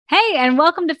Hey, and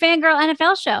welcome to Fangirl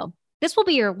NFL Show. This will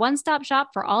be your one-stop shop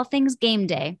for all things game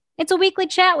day. It's a weekly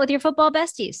chat with your football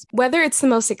besties. Whether it's the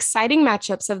most exciting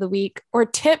matchups of the week or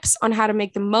tips on how to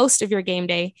make the most of your game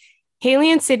day, Haley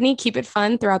and Sydney keep it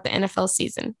fun throughout the NFL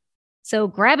season. So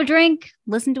grab a drink,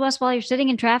 listen to us while you're sitting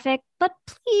in traffic, but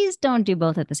please don't do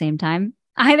both at the same time.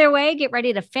 Either way, get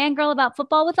ready to fangirl about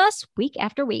football with us week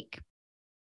after week.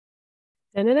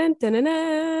 Dun-dun-dun,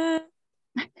 dun-dun-dun.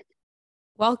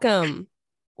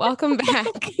 Welcome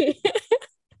back.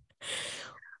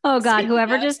 Oh God,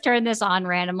 whoever just turned this on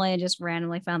randomly and just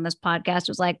randomly found this podcast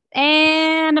was like,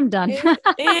 and I'm done.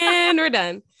 and we're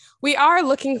done. We are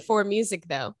looking for music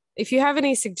though. If you have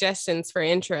any suggestions for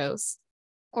intros.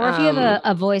 Or if you have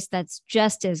a voice that's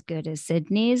just as good as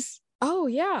Sydney's. Oh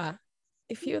yeah.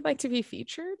 If you would like to be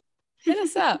featured, hit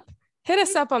us up. Hit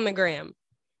us up on the gram.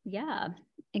 Yeah,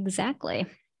 exactly.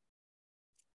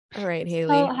 All right, Haley.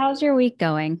 So how's your week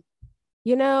going?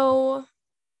 You know,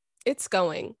 it's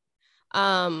going.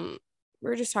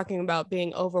 We're just talking about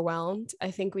being overwhelmed. I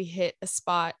think we hit a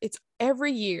spot. It's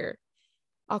every year.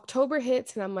 October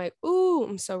hits and I'm like, ooh,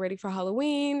 I'm so ready for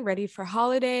Halloween, ready for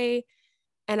holiday.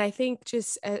 And I think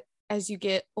just as you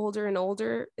get older and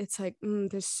older, it's like,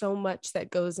 there's so much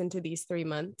that goes into these 3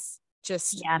 months.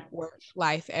 Just work,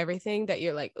 life, everything that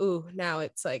you're like, ooh, now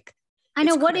it's like, I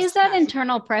know. What is that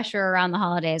internal pressure around the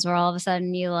holidays where all of a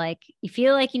sudden you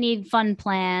feel like you need fun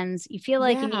plans. You feel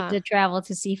like you need to travel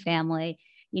to see family.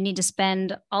 You need to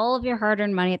spend all of your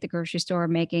hard-earned money at the grocery store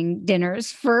making dinners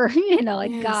for,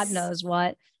 God knows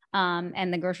what.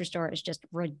 And the grocery store is just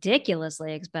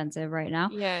ridiculously expensive right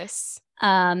now. Yes.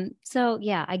 So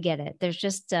yeah, I get it. There's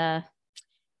just,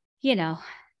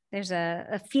 there's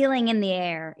a feeling in the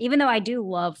air, even though I do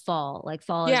love fall. Like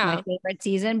fall is my favorite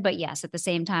season. But yes, at the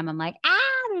same time, I'm like,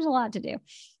 there's a lot to do.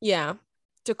 Yeah.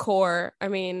 Decor. I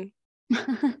mean,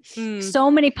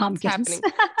 so many pumpkins.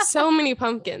 So mmany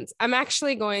pumpkins. I'm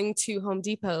actually going to Home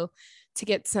Depot to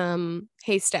get some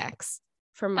haystacks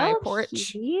for my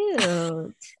porch.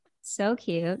 Cute. So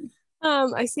cute.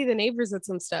 I see the neighbors with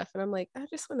some stuff and I'm like, I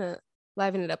just want to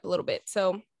liven it up a little bit.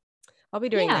 So I'll be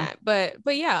doing that. But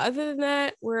yeah, other than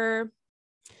that, we're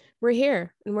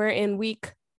here and we're in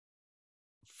week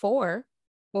 4.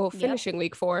 Well, finishing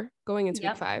week 4, going into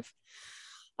week 5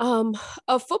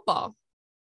 of football.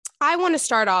 I want to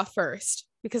start off first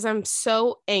because I'm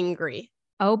so angry.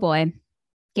 Oh boy.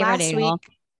 Last week,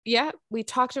 we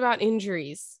talked about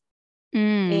injuries.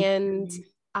 And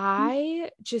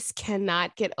I just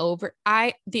cannot get over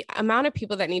the amount of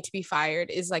people that need to be fired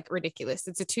is like ridiculous.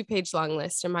 It's a 2-page long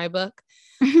list in my book.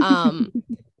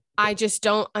 I just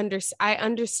don't understand. I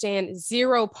understand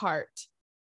zero part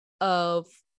of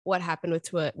what happened with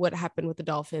the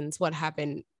Dolphins, what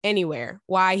happened anywhere,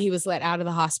 why he was let out of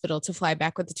the hospital to fly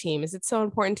back with the team. Is it so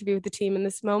important to be with the team in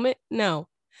this moment? No.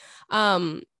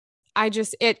 I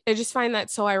just find that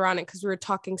so ironic because we were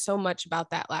talking so much about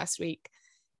that last week.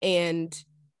 And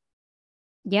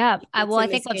I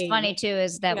think what's funny too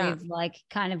is that we've like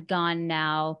kind of gone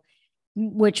now,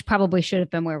 which probably should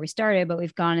have been where we started, but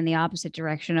we've gone in the opposite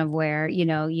direction of where,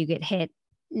 you get hit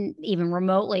even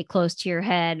remotely close to your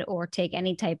head or take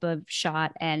any type of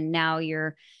shot. And now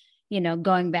you're,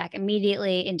 going back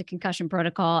immediately into concussion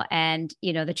protocol. And,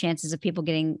 the chances of people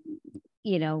getting,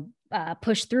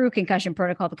 pushed through concussion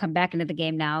protocol to come back into the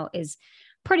game now is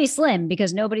pretty slim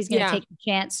because nobody's going to take the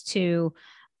chance to,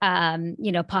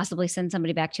 possibly send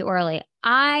somebody back too early.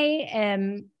 I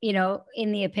am,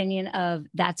 in the opinion of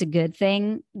that's a good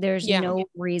thing. There's no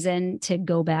reason to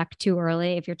go back too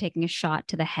early if you're taking a shot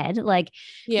to the head. Like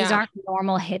these aren't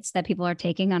normal hits that people are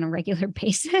taking on a regular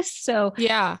basis. So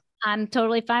I'm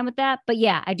totally fine with that. But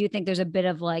yeah, I do think there's a bit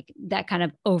of like that kind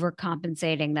of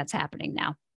overcompensating that's happening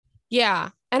now. Yeah.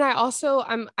 And I also,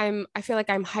 I feel like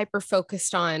I'm hyper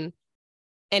focused on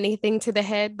anything to the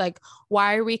head. Like,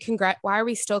 why are we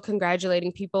still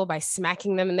congratulating people by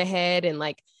smacking them in the head and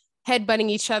like headbutting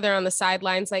each other on the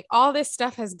sidelines? Like all this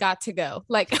stuff has got to go.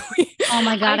 Like, oh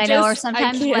my God, I know. Or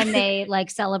sometimes when they like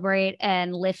celebrate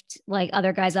and lift like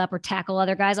other guys up or tackle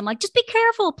other guys, I'm like, just be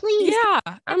careful, please. Yeah.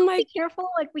 I'm like, be careful.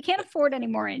 Like we can't afford any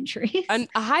more injuries. A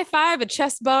high five, a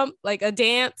chest bump, like a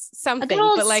dance, something. A good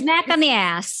old but like smack on the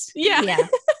ass. Yeah.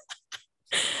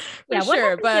 Yeah,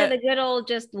 sure, but the good old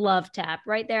just love tap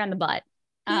right there on the butt.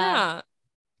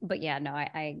 But yeah, no,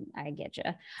 I get you.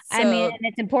 So, I mean, and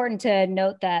it's important to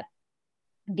note that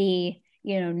the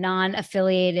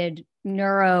non-affiliated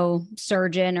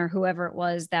neurosurgeon or whoever it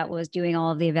was that was doing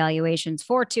all of the evaluations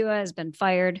for Tua has been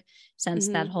fired since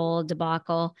that whole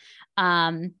debacle.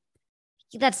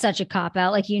 That's such a cop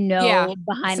out. Like, behind it's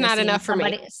the not scenes, enough for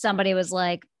me. Somebody was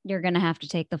like, You're going to have to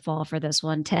take the fall for this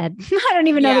one, Ted. I don't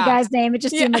even know the guy's name. It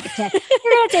just seemed like a Ted.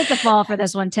 You're going to take the fall for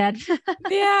this one, Ted.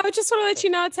 Yeah, I just want to let you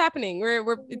know it's happening.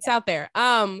 It's out there.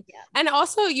 And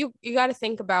also you got to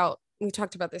think about, we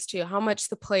talked about this too, how much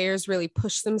the players really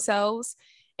push themselves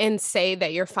and say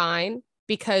that you're fine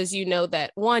because you know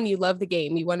that one, you love the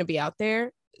game, you want to be out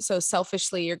there. So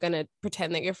selfishly, you're going to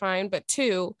pretend that you're fine. But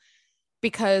two,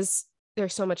 because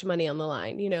there's so much money on the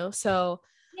line, you know? So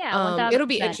it'll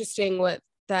be interesting what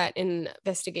that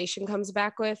investigation comes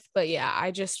back with. But yeah,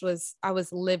 I was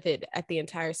livid at the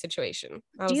entire situation.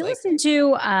 Do you listen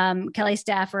to Kelly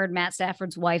Stafford, Matt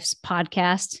Stafford's wife's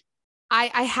podcast?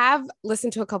 I have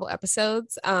listened to a couple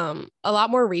episodes, a lot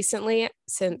more recently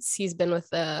since he's been with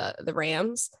the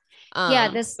Rams.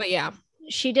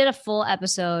 She did a full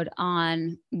episode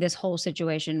on this whole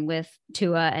situation with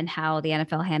Tua and how the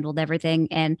NFL handled everything.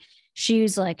 And she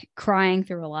was like crying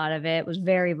through a lot of it, was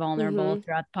very vulnerable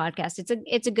throughout the podcast.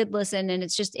 It's a good listen. And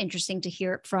it's just interesting to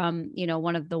hear it from,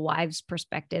 one of the wives'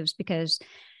 perspectives, because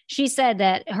she said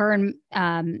that her and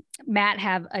Matt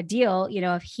have a deal.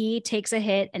 If he takes a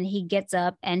hit and he gets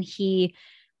up and he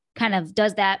kind of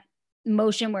does that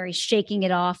motion where he's shaking it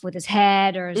off with his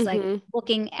head or is like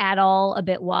looking at all a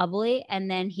bit wobbly, and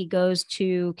then he goes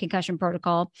to concussion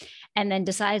protocol and then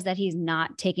decides that he's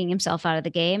not taking himself out of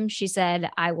the game. She said,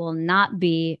 I will not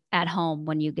be at home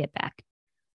when you get back.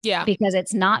 Yeah. Because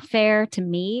it's not fair to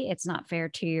me. It's not fair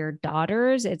to your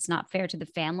daughters. It's not fair to the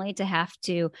family to have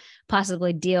to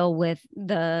possibly deal with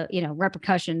the,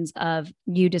 repercussions of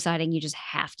you deciding you just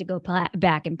have to go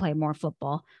back and play more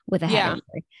football with a head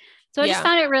injury. So I just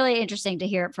found it really interesting to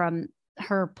hear it from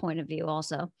her point of view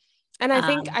also. And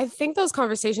I think those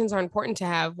conversations are important to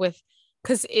have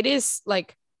because it is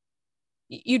like,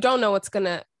 you don't know what's going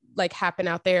to like happen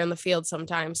out there in the field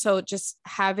sometimes. So just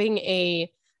having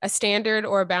a standard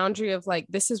or a boundary of like,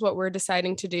 this is what we're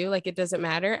deciding to do. Like, it doesn't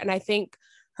matter. And I think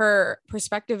her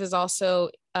perspective is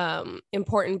also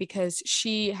important because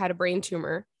she had a brain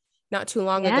tumor not too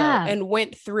long ago and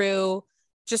went through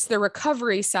just the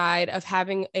recovery side of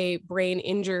having a brain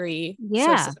injury,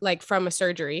 so, like from a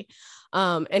surgery,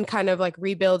 and kind of like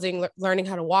rebuilding, learning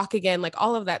how to walk again, like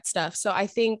all of that stuff. So I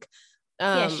think,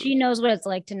 she knows what it's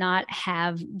like to not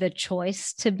have the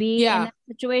choice to be in that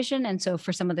situation. And so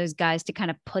for some of those guys to kind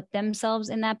of put themselves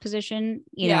in that position,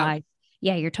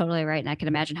 you're totally right. And I can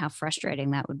imagine how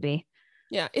frustrating that would be.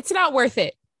 Yeah. It's not worth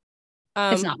it.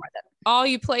 It's not worth it. All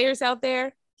you players out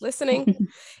there listening,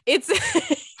 it's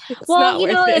well,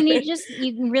 and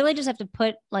you really just have to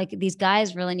put, like, these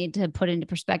guys really need to put into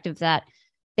perspective that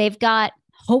they've got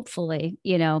hopefully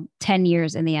 10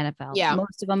 years in the NFL.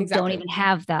 Most of them don't even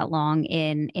have that long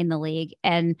in the league,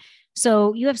 and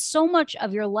so you have so much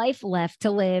of your life left to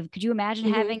live. Could you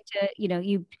imagine having to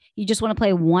you just want to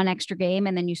play one extra game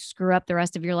and then you screw up the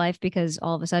rest of your life because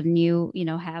all of a sudden you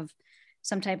have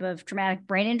some type of traumatic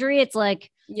brain injury? It's like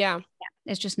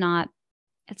it's just not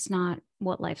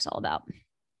what life's all about.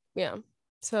 Yeah.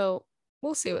 So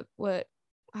we'll see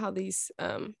how these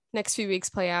next few weeks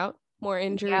play out. More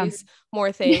injuries,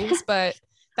 more things, but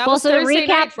that was Thursday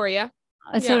night for you.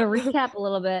 So to recap a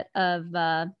little bit of,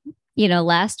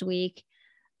 last week,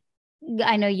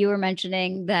 I know you were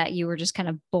mentioning that you were just kind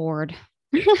of bored.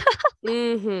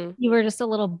 You were just a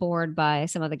little bored by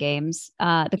some of the games,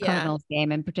 the Cardinals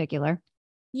game in particular.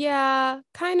 Yeah,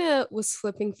 kind of was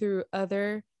flipping through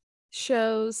other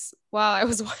shows while I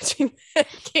was watching that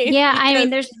game. Yeah, I mean,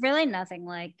 there's really nothing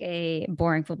like a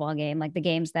boring football game, like the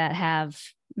games that have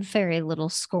very little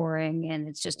scoring and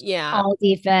it's just all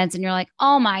defense, and you're like,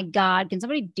 oh my God, can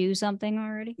somebody do something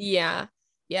already? Yeah.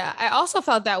 I also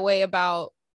felt that way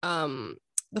about the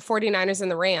 49ers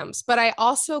and the Rams, but I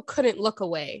also couldn't look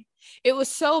away. It was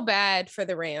so bad for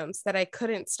the Rams that I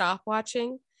couldn't stop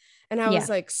watching, and I was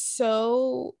like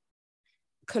so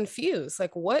confused,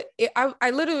 like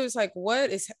I literally was like,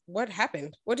 what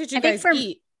happened? What did you guys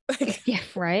eat?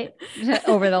 Right.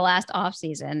 Over the last off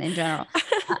season in general.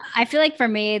 I feel like for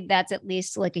me, that's at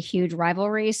least like a huge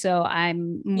rivalry. So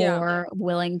I'm more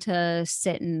willing to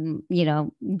sit and,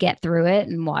 get through it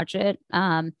and watch it.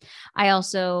 I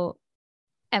also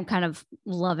am kind of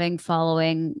loving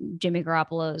following Jimmy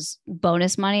Garoppolo's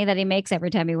bonus money that he makes every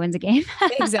time he wins a game.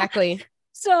 Exactly.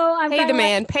 So I'm pay the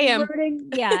man, pay him.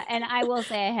 Yeah. And I will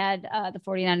say I had the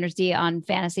 49ers D on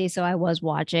fantasy. So I was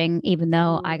watching, even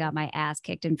though I got my ass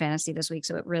kicked in fantasy this week.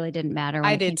 So it really didn't matter.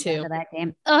 I did too. That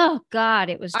game. Oh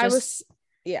God. It was just,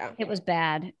 it was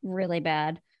bad. Really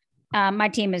bad. My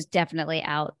team is definitely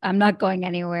out. I'm not going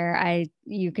anywhere.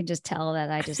 You could just tell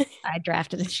that I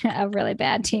drafted a really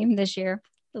bad team this year.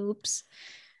 Oops.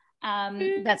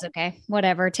 That's okay.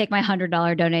 Whatever. Take my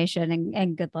 $100 donation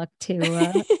and good luck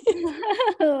to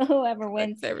whoever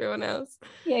wins. That's everyone else.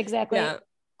 Yeah, exactly.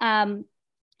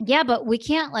 Yeah, but we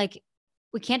can't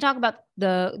talk about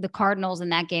the Cardinals in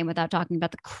that game without talking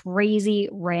about the crazy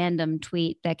random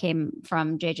tweet that came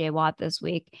from JJ Watt this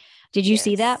week. Did you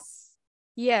see that?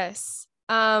 Yes.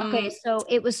 Okay, so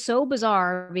it was so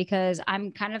bizarre because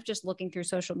I'm kind of just looking through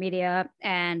social media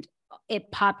and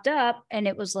it popped up and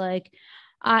it was like,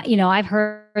 I've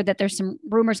heard that there's some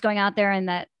rumors going out there and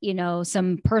that,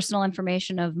 some personal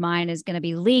information of mine is going to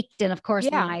be leaked. And of course,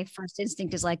 my first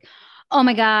instinct is like, oh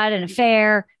my God, an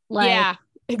affair, like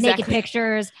naked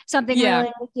pictures, something really,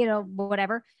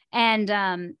 whatever. And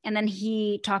then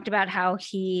he talked about how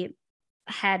he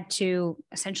had to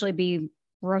essentially be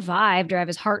revived or have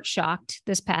his heart shocked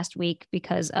this past week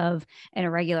because of an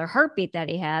irregular heartbeat that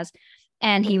he has.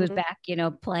 And he was back,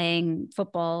 playing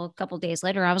football a couple days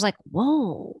later. I was like,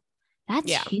 whoa,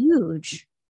 that's huge.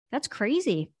 That's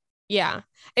crazy. Yeah.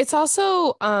 It's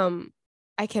also,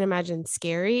 I can imagine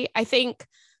scary. I think,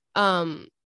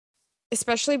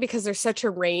 especially because there's such a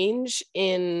range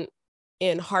in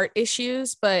heart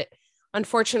issues, but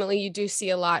unfortunately you do see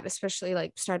a lot, especially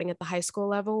like starting at the high school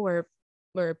level where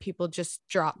people just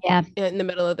drop in the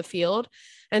middle of the field.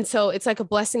 And so it's like a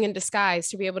blessing in disguise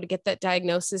to be able to get that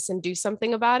diagnosis and do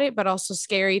something about it, but also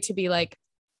scary to be like,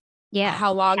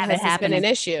 how long has this been an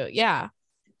issue? Yeah.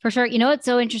 For sure. You know, it's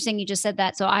so interesting. You just said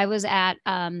that. So I was at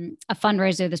a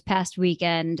fundraiser this past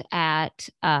weekend at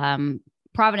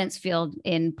Providence Field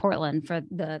in Portland for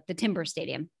the Timber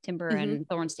and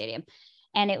Thorn Stadium.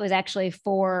 And it was actually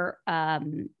for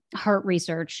heart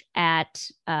research at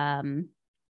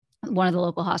one of the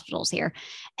local hospitals here.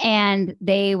 And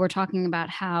they were talking about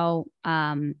how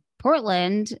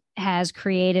Portland has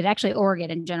created, actually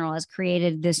Oregon in general has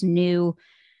created this new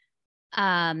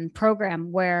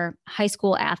program where high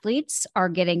school athletes are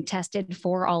getting tested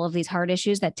for all of these heart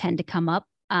issues that tend to come up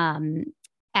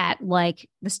at like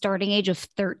the starting age of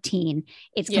 13.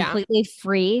 It's completely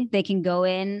free. They can go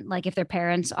in, like if their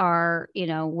parents are,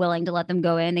 willing to let them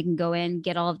go in, they can go in,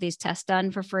 get all of these tests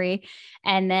done for free.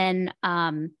 And then,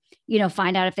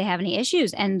 find out if they have any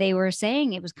issues. And they were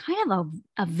saying it was kind of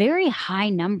a very high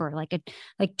number, like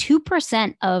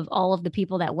 2% of all of the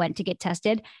people that went to get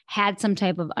tested had some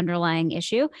type of underlying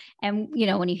issue. And,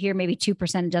 when you hear maybe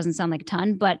 2%, it doesn't sound like a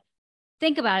ton, but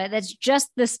think about it. That's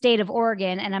just the state of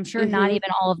Oregon. And I'm sure not even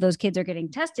all of those kids are getting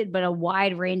tested, but a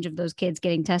wide range of those kids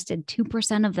getting tested,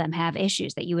 2% of them have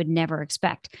issues that you would never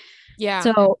expect. Yeah.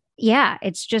 So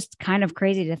it's just kind of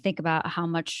crazy to think about how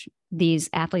much these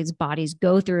athletes' bodies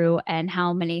go through and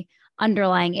how many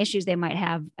underlying issues they might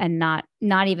have and not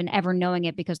even ever knowing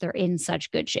it because they're in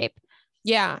such good shape.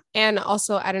 Yeah. And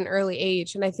also at an early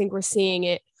age. And I think we're seeing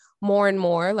it more and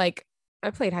more. Like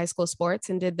I played high school sports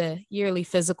and did the yearly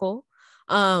physical.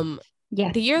 The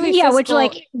yearly physical, which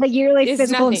like the yearly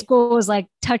physical in school was like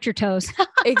touch your toes.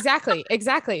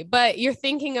 Exactly. But you're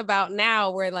thinking about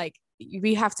now where like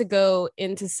we have to go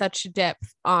into such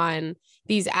depth on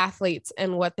these athletes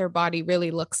and what their body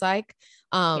really looks like,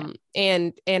 and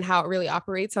how it really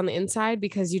operates on the inside,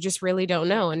 because you just really don't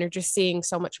know. And you're just seeing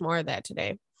so much more of that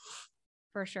today.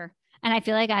 For sure. And I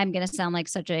feel like I'm going to sound like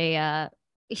such a,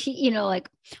 like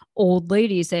old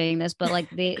lady saying this, but like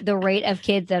the rate of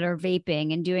kids that are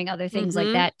vaping and doing other things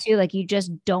like that too, like you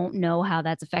just don't know how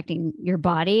that's affecting your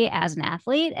body as an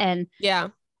athlete. And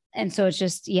so it's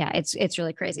just, it's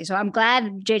really crazy. So I'm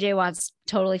glad JJ Watt's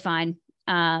totally fine.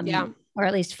 Or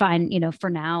at least fine, for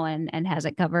now and has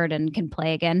it covered and can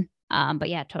play again. But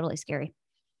yeah, totally scary.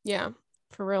 Yeah,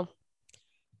 for real.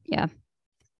 Yeah.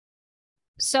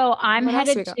 So I'm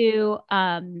headed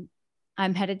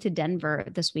to Denver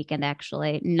this weekend,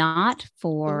 actually, not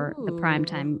for the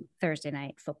primetime Thursday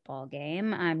night football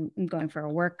game. I'm going for a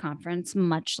work conference,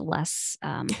 much less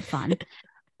fun.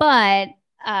 But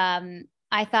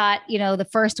I thought, the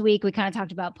first week we kind of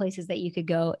talked about places that you could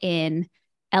go in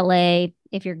LA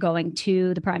if you're going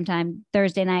to the primetime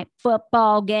Thursday night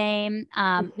football game.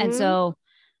 And so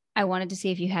I wanted to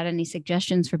see if you had any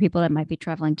suggestions for people that might be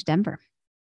traveling to Denver.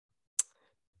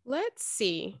 Let's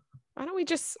see. Why don't we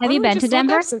just have you been to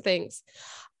Denver? Some things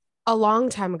a long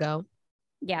time ago.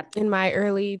 Yeah. In my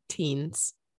early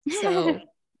teens. So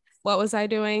what was I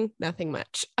doing? Nothing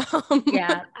much.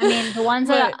 Yeah. I mean, the ones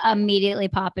that immediately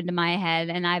pop into my head,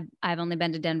 and I've only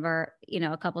been to Denver,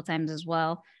 a couple times as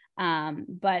well.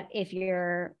 But if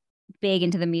you're big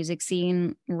into the music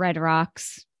scene, Red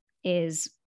Rocks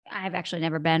I've actually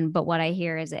never been, but what I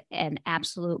hear is an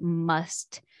absolute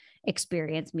must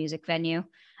experience music venue.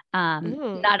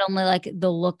 Not only like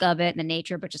the look of it and the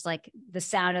nature, but just like the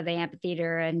sound of the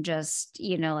amphitheater and just,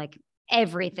 like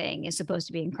everything is supposed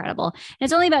to be incredible. And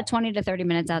it's only about 20 to 30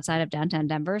 minutes outside of downtown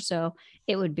Denver. So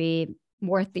it would be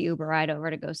worth the Uber ride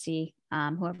over to go see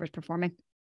whoever's performing.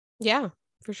 Yeah,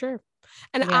 for sure.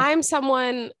 And I'm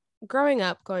someone growing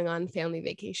up going on family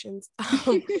vacations.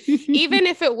 Even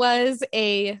if it was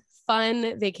a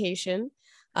fun vacation,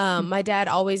 my dad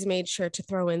always made sure to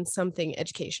throw in something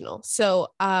educational. So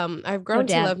I've grown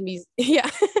to love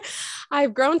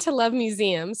I've grown to love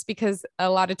museums because a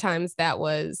lot of times that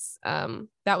was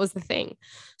the thing.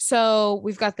 So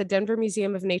we've got the Denver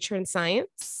Museum of Nature and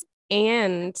Science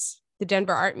and the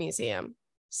Denver Art Museum.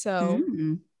 So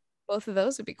both of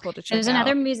those would be cool to check out. There's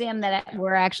another museum that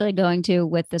we're actually going to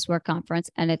with this work conference,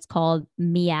 and it's called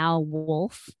Meow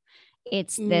Wolf.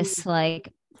 It's this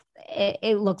like,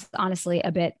 it looks honestly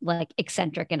a bit like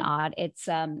eccentric and odd. It's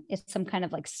some kind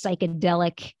of like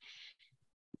psychedelic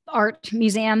art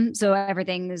museum. So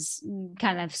everything is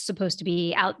kind of supposed to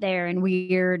be out there and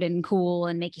weird and cool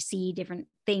and make you see different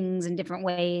things in different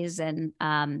ways. And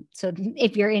so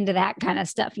if you're into that kind of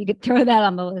stuff, you could throw that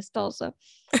on the list also.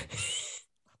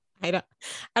 I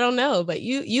don't know, but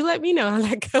you let me know how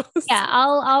that goes. Yeah,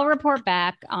 I'll report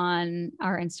back on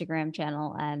our Instagram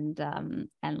channel and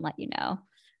let you know.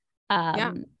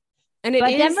 And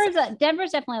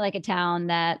Denver's definitely like a town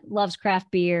that loves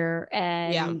craft beer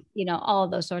and all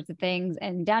of those sorts of things.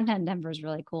 And downtown Denver is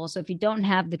really cool. So if you don't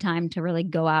have the time to really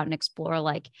go out and explore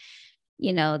like,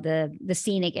 the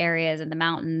scenic areas and the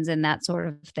mountains and that sort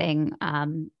of thing,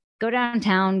 go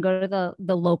downtown, go to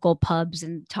the local pubs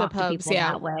and talk to people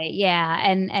that way. Yeah.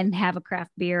 And have a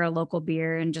craft beer, a local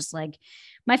beer. And just like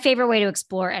my favorite way to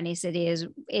explore any city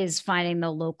is finding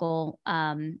the local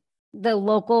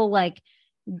like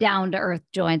down to earth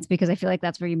joints, because I feel like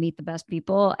that's where you meet the best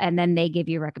people. And then they give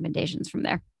you recommendations from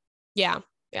there. Yeah.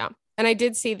 Yeah. And I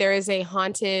did see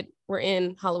we're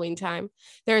in Halloween time.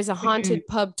 There is a haunted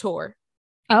pub tour.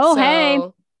 Oh, so, hey.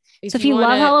 So if you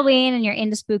love Halloween and you're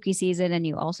into spooky season and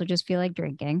you also just feel like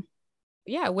drinking.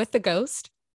 Yeah, with the ghost,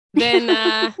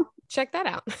 then check that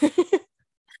out.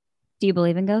 Do you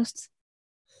believe in ghosts?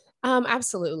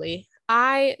 Absolutely.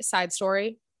 Side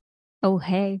story. Oh,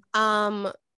 hey.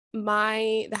 The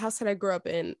house that I grew up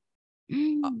in,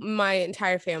 my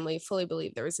entire family fully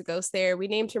believed there was a ghost there. We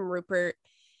named him Rupert.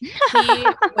 He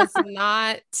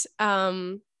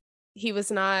was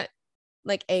not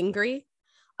like angry.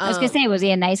 I was gonna say, was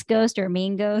he a nice ghost or a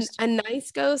mean ghost? A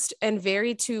nice ghost, and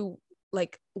very to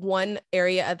like one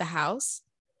area of the house.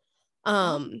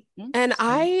 And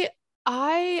I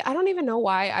don't even know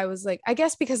why I was like, I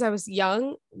guess because I was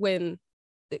young when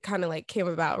it kind of like came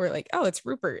about. We're like, oh, it's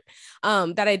Rupert.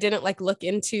 That I didn't like look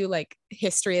into like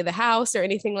history of the house or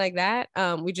anything like that.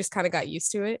 We just kind of got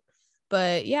used to it.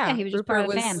 But yeah, he was just part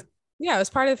of the fam. Yeah, it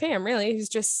was part of the fam. Really, he's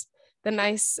just the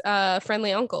nice,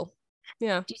 friendly uncle.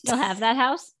 Yeah. Do you still have that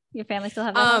house? Your family still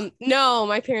have that house? No,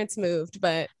 my parents moved,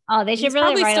 but they should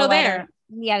really write a letter. There.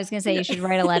 Yeah, I was gonna say you should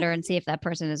write a letter and see if that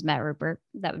person has met Rupert.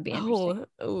 That would be interesting.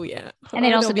 Oh yeah. And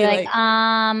they'd also be like,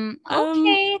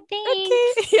 okay,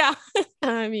 thanks. Okay. Yeah.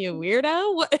 You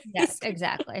weirdo. What? Yes,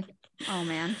 exactly. Oh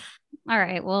man. All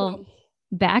right. Well,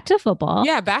 back to football.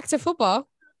 Yeah, back to football.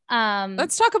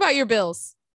 Let's talk about your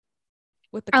Bills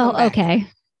with the comeback. Oh, okay.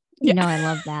 I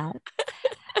love that.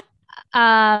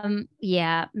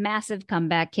 Yeah, massive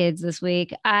comeback kids this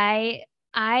week. I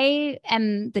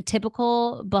am the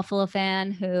typical Buffalo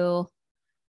fan who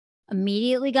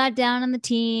immediately got down on the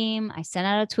team. I sent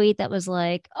out a tweet that was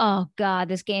like, oh God,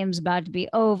 this game's about to be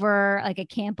over. Like, I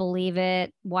can't believe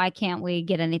it. Why can't we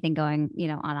get anything going,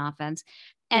 on offense?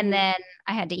 And then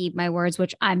I had to eat my words,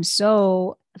 which I'm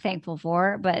so thankful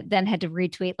for, but then had to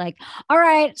retweet like, all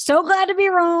right, so glad to be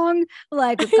wrong.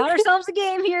 Like, we've got ourselves a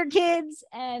game here, kids.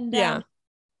 And and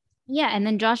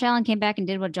then Josh Allen came back and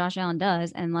did what Josh Allen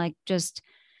does and like just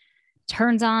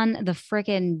turns on the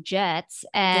freaking Jets.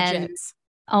 And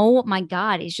oh my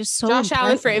God, he's just so Josh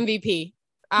Allen for MVP.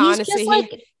 Honestly,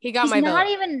 he got my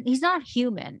vote. He's not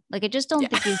human. Like, I just don't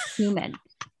think he's human.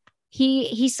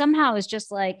 He somehow is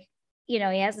just like, he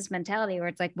has this mentality where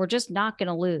it's like, we're just not going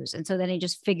to lose. And so then he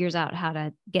just figures out how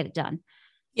to get it done.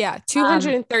 Yeah.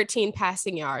 213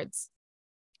 passing yards.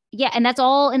 Yeah. And that's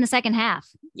all in the second half.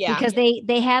 Yeah. Because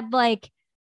they had like,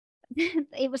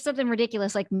 it was something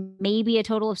ridiculous, like maybe a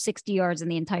total of 60 yards in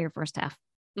the entire first half.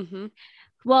 Mm-hmm.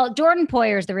 Well, Jordan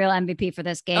Poyer is the real MVP for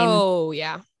this game. Oh,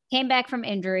 yeah. Came back from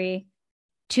injury.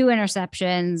 2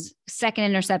 interceptions, second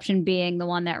interception being the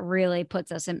one that really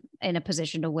puts us in a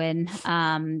position to win,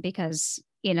 because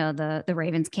the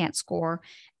Ravens can't score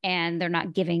and they're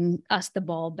not giving us the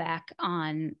ball back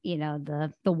on,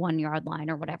 the 1 yard line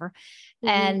or whatever.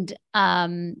 And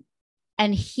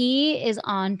he is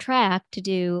on track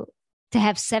to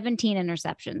have 17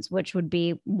 interceptions, which would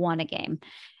be 1 a game.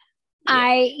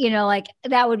 Yeah.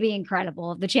 That would be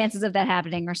incredible. The chances of that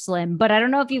happening are slim, but I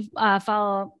don't know if you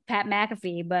follow Pat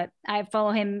McAfee, but I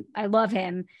follow him. I love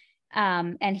him.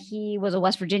 And he was a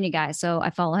West Virginia guy. So I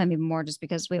follow him even more just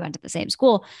because we went to the same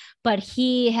school, but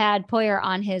he had Poyer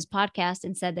on his podcast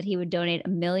and said that he would donate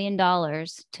 $1 million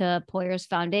to Poyer's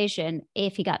foundation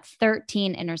if he got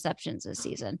 13 interceptions this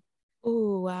season.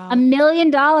 Oh, wow. $1 million.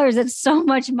 That's so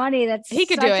much money. He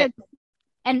could do it.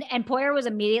 And Poyer was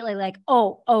immediately like,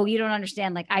 oh, you don't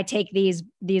understand. Like, I take these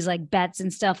like bets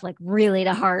and stuff like really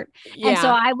to heart. Yeah. And so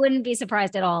I wouldn't be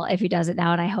surprised at all if he does it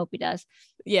now. And I hope he does.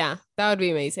 Yeah, that would be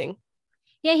amazing.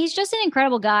 Yeah, he's just an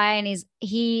incredible guy. And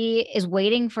he is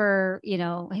waiting for,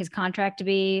 his contract to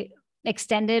be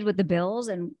extended with the Bills.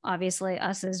 And obviously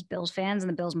us as Bills fans and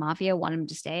the Bills Mafia want him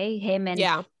to stay. Him and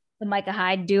the Micah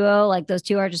Hyde duo, like those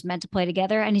two are just meant to play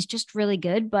together. And he's just really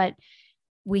good. But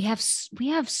we have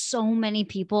so many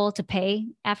people to pay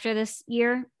after this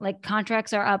year. Like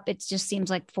contracts are up. It just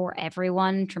seems like for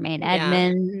everyone, Tremaine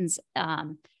Edmonds,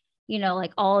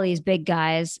 like all these big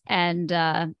guys. And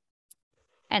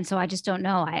so I just don't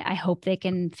know. I hope they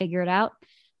can figure it out.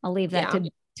 I'll leave that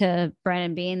to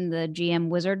Brandon Beane, the GM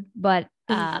wizard, but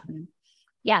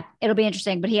it'll be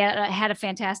interesting, but he had a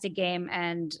fantastic game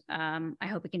and I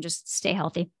hope he can just stay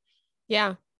healthy.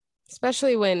 Yeah.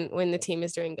 Especially when the team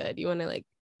is doing good, you want to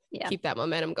keep that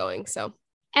momentum going. So,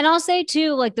 and I'll say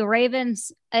too, like the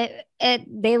Ravens,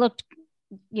 they looked,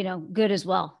 good as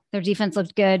well. Their defense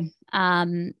looked good.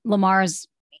 Lamar's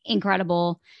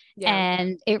incredible. Yeah.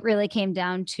 And it really came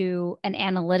down to an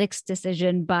analytics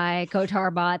decision by Coach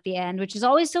Harbaugh at the end, which is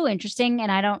always so interesting.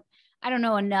 And I don't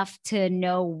know enough to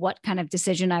know what kind of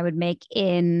decision I would make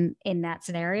in that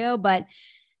scenario, but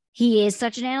he is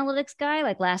such an analytics guy.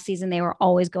 Like last season, they were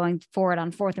always going for it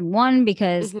on 4th and 1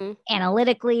 because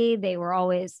analytically they were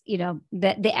always,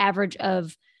 the average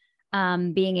of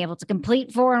being able to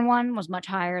complete 4 and 1 was much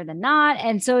higher than not.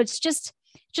 And so it's just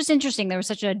interesting. There was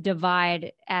such a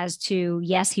divide as to,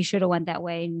 yes, he should have went that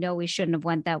way. No, he shouldn't have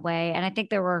went that way. And I think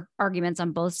there were arguments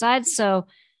on both sides. So,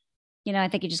 I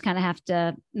think you just kind of have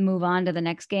to move on to the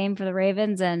next game for the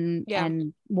Ravens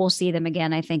and we'll see them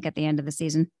again, I think, at the end of the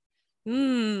season.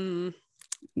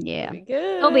 Yeah.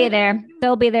 They'll be there.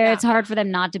 Yeah. It's hard for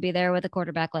them not to be there with a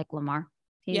quarterback like Lamar.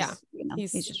 He's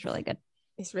just really good.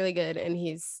 He's really good. And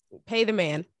he's pay the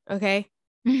man. Okay.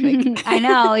 I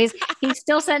know he's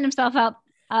still setting himself up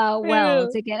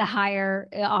to get a higher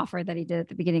offer that he did at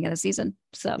the beginning of the season.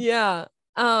 So, yeah.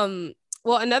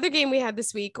 Well, another game we had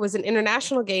this week was an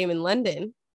international game in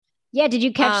London. Yeah, did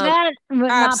you catch that?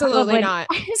 Absolutely not.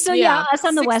 So us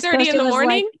on the West Coast in the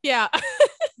morning.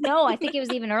 No, I think it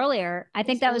was even earlier. I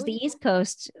think that was the East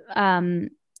Coast.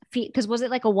 Because was it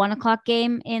like a 1 o'clock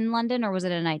game in London or was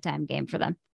it a nighttime game for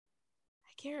them?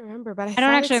 I can't remember, but I don't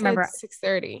actually remember.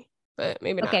 6:30, but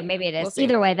maybe not. Okay, maybe it is.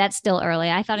 Either way, that's still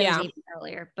early. I thought it was even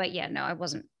earlier, but no, I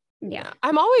wasn't. Yeah,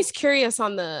 I'm always curious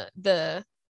on the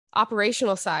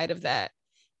operational side of that.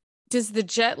 Does the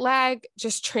jet lag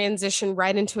just transition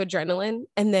right into adrenaline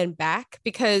and then back?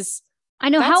 Because I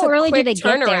know how early do they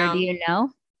get there? Do you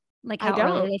know? Like how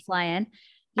early they fly in?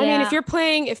 Yeah. I mean,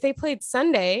 if they played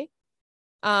Sunday,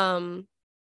 yeah,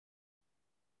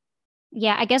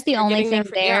 I guess the only thing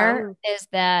there is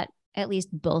that at least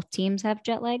both teams have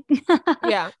jet lag.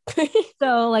 Yeah.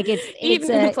 So like it's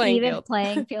even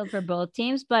playing field for both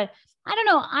teams, but I don't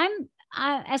know.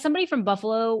 As somebody from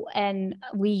Buffalo, and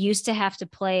we used to have to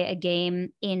play a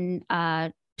game in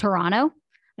Toronto.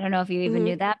 I don't know if you even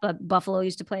knew that, but Buffalo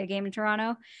used to play a game in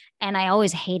Toronto, and I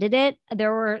always hated it.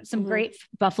 There were some great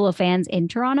Buffalo fans in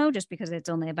Toronto just because it's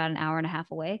only about an hour and a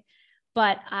half away.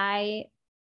 But I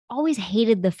always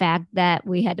hated the fact that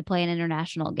we had to play an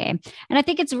international game. And I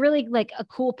think it's really like a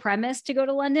cool premise to go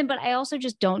to London, but I also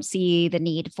just don't see the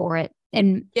need for it.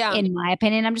 And in my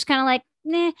opinion, I'm just kind of like,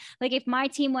 nah, like if my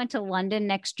team went to London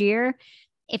next year,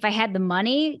 if I had the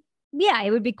money,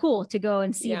 it would be cool to go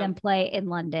and see them play in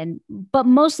London, but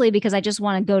mostly because I just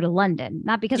want to go to London,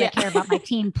 not because I care about my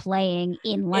team playing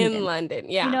in London. In London,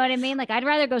 yeah. You know what I mean? Like I'd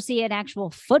rather go see an actual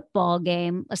football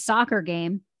game, a soccer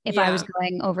game, if I was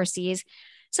going overseas.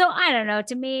 So I don't know.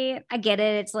 To me, I get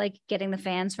it. It's like getting the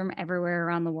fans from everywhere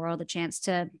around the world a chance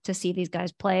to see these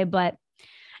guys play, but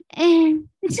we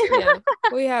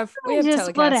have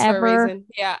telecasts whatever. For a reason.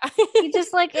 Yeah. You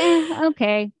just like,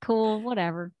 okay, cool,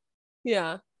 whatever.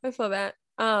 Yeah, I feel that.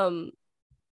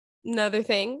 Another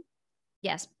thing.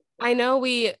 Yes. I know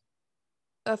we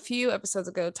a few episodes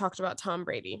ago talked about Tom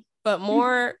Brady, but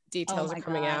more details are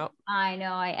coming out. I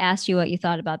know. I asked you what you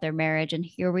thought about their marriage, and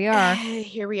here we are.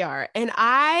 Here we are. And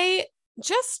I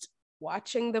just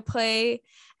watching the play,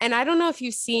 and I don't know if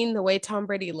you've seen the way Tom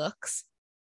Brady looks.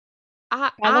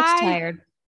 I looks tired.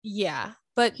 Yeah,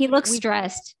 but he looks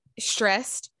stressed.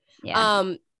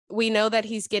 Yeah. We know that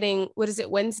he's getting, what is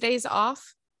it, Wednesdays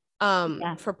off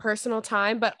for personal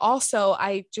time, but also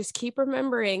I just keep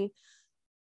remembering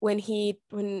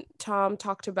when Tom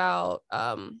talked about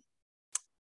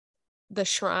the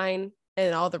shrine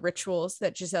and all the rituals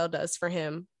that Gisele does for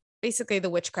him, basically the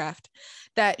witchcraft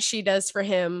that she does for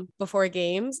him before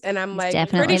games. And I'm like,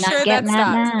 pretty sure that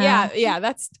stops. Yeah,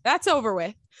 that's over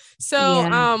with.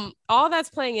 So all that's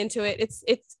playing into it.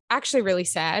 It's actually really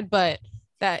sad, but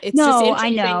that it's just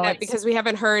interesting that because we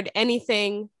haven't heard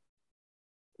anything,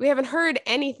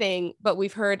 but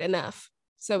we've heard enough.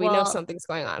 So we know something's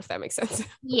going on, if that makes sense.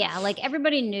 Yeah, like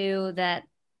everybody knew that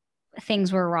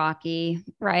things were rocky,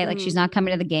 right? Like she's not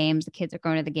coming to the games. The kids are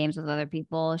going to the games with other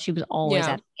people. She was always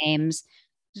at the games.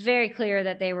 It's very clear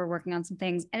that they were working on some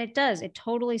things. And it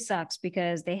totally sucks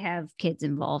because they have kids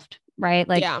involved, right?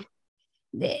 Like,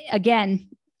 again,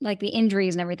 like the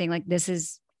injuries and everything, like this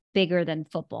is bigger than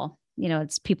football. You know,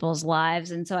 it's people's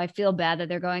lives. And so I feel bad that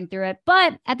they're going through it.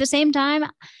 But at the same time,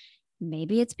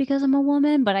 maybe it's because I'm a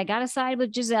woman, but I got to side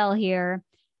with Gisele here.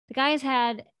 The guy has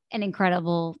had an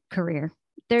incredible career.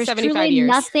 There's truly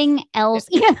nothing else.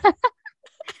 There's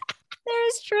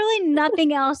truly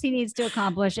nothing else he needs to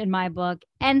accomplish in my book.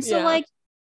 And so like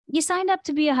you signed up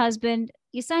to be a husband,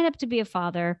 you signed up to be a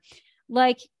father,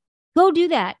 like go do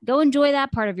that, go enjoy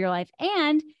that part of your life.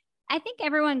 And I think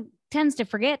everyone tends to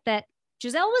forget that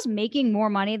Gisele was making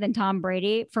more money than Tom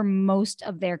Brady for most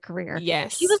of their career.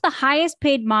 Yes. She was the highest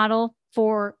paid model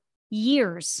for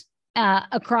years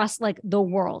across like the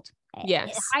world.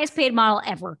 Yes. Highest paid model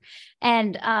ever.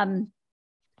 And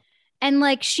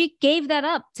like she gave that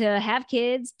up to have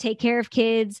kids, take care of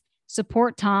kids,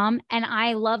 support Tom. And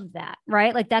I love that,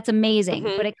 right? Like that's amazing.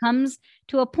 But it comes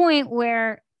to a point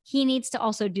where he needs to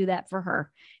also do that for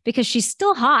her because she's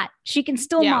still hot. She can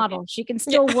still model. She can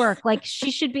still work. Like she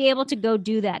should be able to go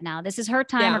do that now. This is her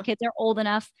time. Her kids are old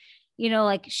enough, you know,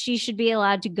 like she should be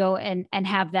allowed to go and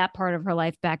have that part of her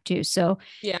life back too. So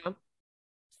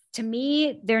to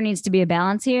me, there needs to be a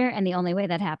balance here. And the only way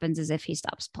that happens is if he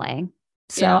stops playing.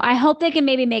 So I hope they can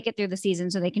maybe make it through the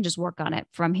season so they can just work on it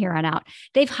from here on out.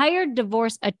 They've hired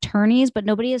divorce attorneys, but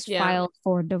nobody has filed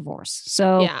for divorce.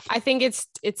 So I think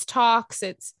it's talks.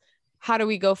 It's how do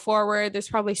we go forward? There's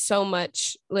probably so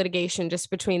much litigation just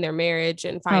between their marriage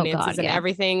and finances and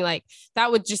everything. Like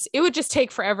it would just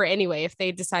take forever anyway if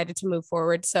they decided to move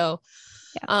forward. So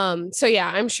I'm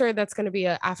sure that's going to be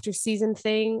a after season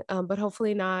thing, but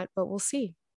hopefully not, but we'll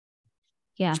see.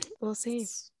 Yeah. We'll see.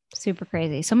 Super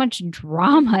crazy. So much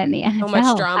drama in the NFL. So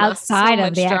much drama outside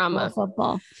of the actual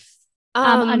football.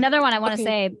 Another one I want to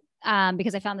say,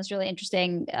 because I found this really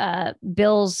interesting,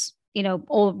 Bills, you know,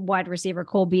 old wide receiver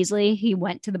Cole Beasley, he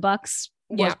went to the Bucs,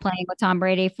 was playing with Tom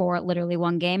Brady for literally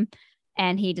one game,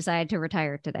 and he decided to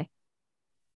retire today.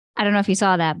 I don't know if you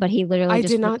saw that, but he literally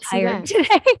just retired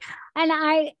today.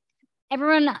 And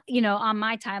everyone, you know, on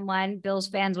my timeline, Bills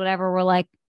fans, whatever, were like,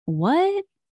 what?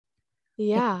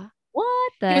 Yeah.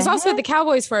 What the He was also heck? at the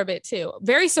Cowboys for a bit too.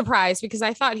 Very surprised because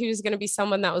I thought he was going to be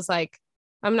someone that was like,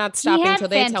 I'm not stopping until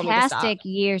they tell me to stop. Fantastic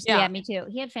years. Yeah, me too.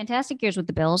 He had fantastic years with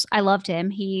the Bills. I loved him.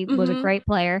 He was a great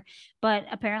player, but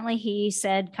apparently he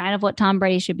said kind of what Tom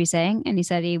Brady should be saying. And he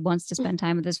said he wants to spend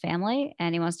time with his family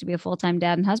and he wants to be a full-time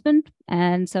dad and husband.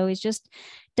 And so he's just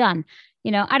done.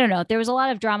 You know, I don't know. There was a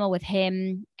lot of drama with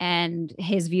him and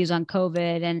his views on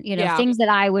COVID and, you know, things that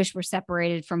I wish were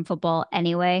separated from football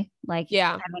anyway. Like,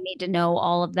 I don't need to know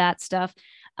all of that stuff.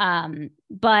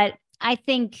 But I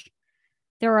think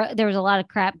there was a lot of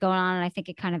crap going on. And I think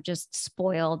it kind of just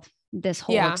spoiled this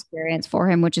whole experience for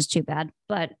him, which is too bad.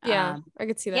 But I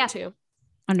could see that too.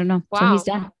 I don't know. Wow. So he's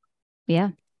done. Yeah.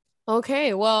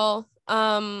 Okay. Well,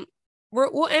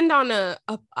 we'll end on a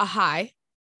high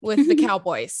with the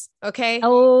Cowboys. Okay.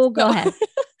 Oh, go ahead.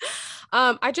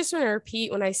 I just want to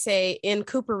repeat when I say in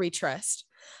Cooper we trust.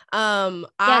 So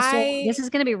this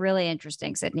is going to be really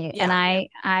interesting, Sydney. And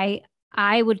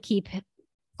I would keep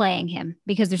playing him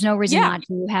because there's no reason not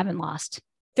to. You haven't lost.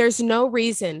 There's no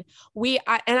reason. And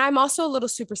I'm also a little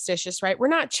superstitious, right? We're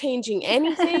not changing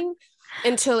anything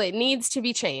until it needs to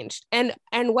be changed. And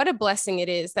what a blessing it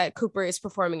is that Cooper is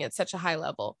performing at such a high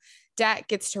level. Dak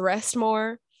gets to rest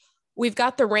more. We've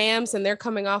got the Rams and they're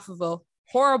coming off of a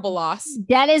horrible loss.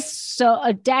 Dak is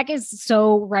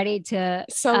so ready to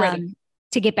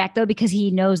to get back though, because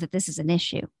he knows that this is an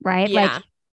issue, right? Yeah.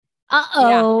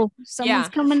 Like, someone's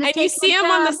coming to and take you see him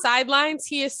on the sidelines.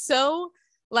 He is so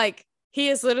like, he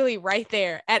is literally right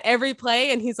there at every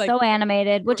play. And he's like so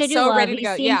animated, which I do love. He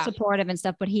seems supportive and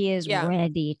stuff, but he is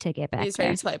ready to get back. He's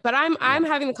ready to play. But I'm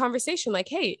having the conversation like,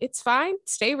 hey, it's fine.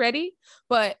 Stay ready.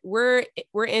 But we're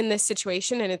in this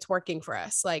situation and it's working for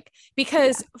us. Like,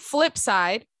 because flip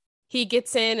side, he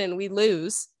gets in and we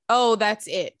lose. Oh, that's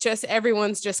it. Just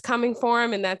everyone's just coming for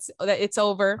him and it's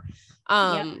over.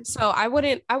 So I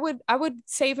would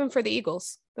save him for the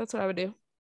Eagles. That's what I would do.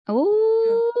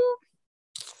 Oh,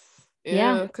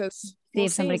 yeah. Because see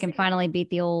if somebody can finally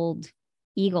beat the old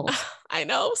Eagles. I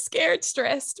know, scared,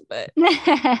 stressed, but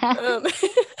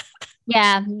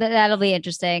yeah, that'll be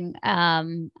interesting.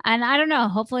 And I don't know.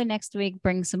 Hopefully next week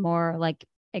brings some more like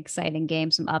exciting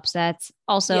games, some upsets.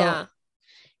 Also,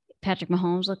 Patrick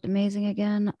Mahomes looked amazing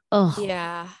again. Oh,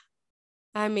 yeah.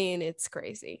 I mean, it's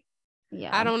crazy.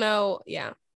 Yeah. I don't know.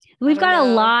 Yeah. We've got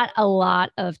a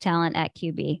lot of talent at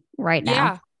QB right now.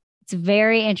 Yeah. It's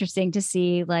very interesting to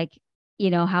see, like, you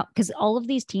know, how, because all of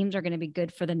these teams are going to be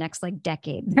good for the next like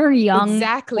decade. They're young.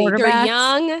 Exactly. They're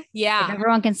young. Yeah. If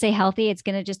everyone can stay healthy, it's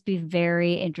going to just be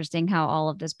very interesting how all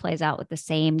of this plays out with the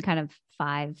same kind of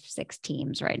 5-6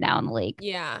 teams right now in the league.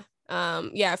 Yeah.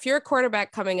 If you're a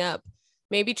quarterback coming up,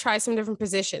 maybe try some different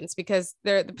positions, because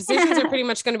the positions are pretty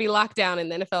much going to be locked down in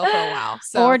the NFL for a while.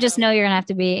 So. Or just know you're going to have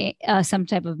to be some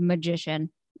type of magician,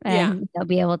 and you'll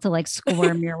be able to like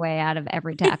squirm your way out of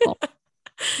every tackle.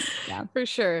 Yeah, for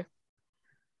sure.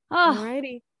 Oh,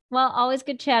 alrighty. Well, always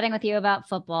good chatting with you about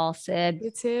football, Sid.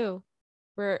 You too.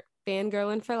 We're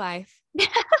fangirling for life.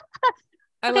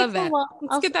 I love that. Well,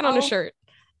 let's get that on a shirt.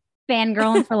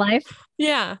 Fangirling for life.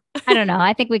 Yeah. I don't know.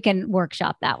 I think we can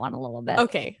workshop that one a little bit.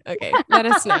 Okay. Let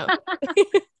us know.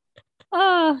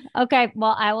 Oh, okay.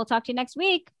 Well, I will talk to you next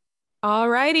week. All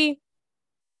righty.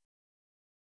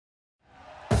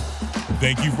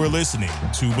 Thank you for listening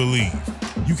to Believe.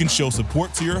 You can show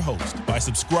support to your host by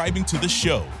subscribing to the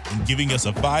show and giving us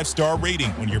a 5-star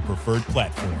rating on your preferred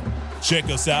platform. Check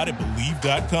us out at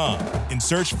Believe.com and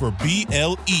search for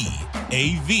BLEAV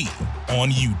on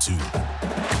YouTube.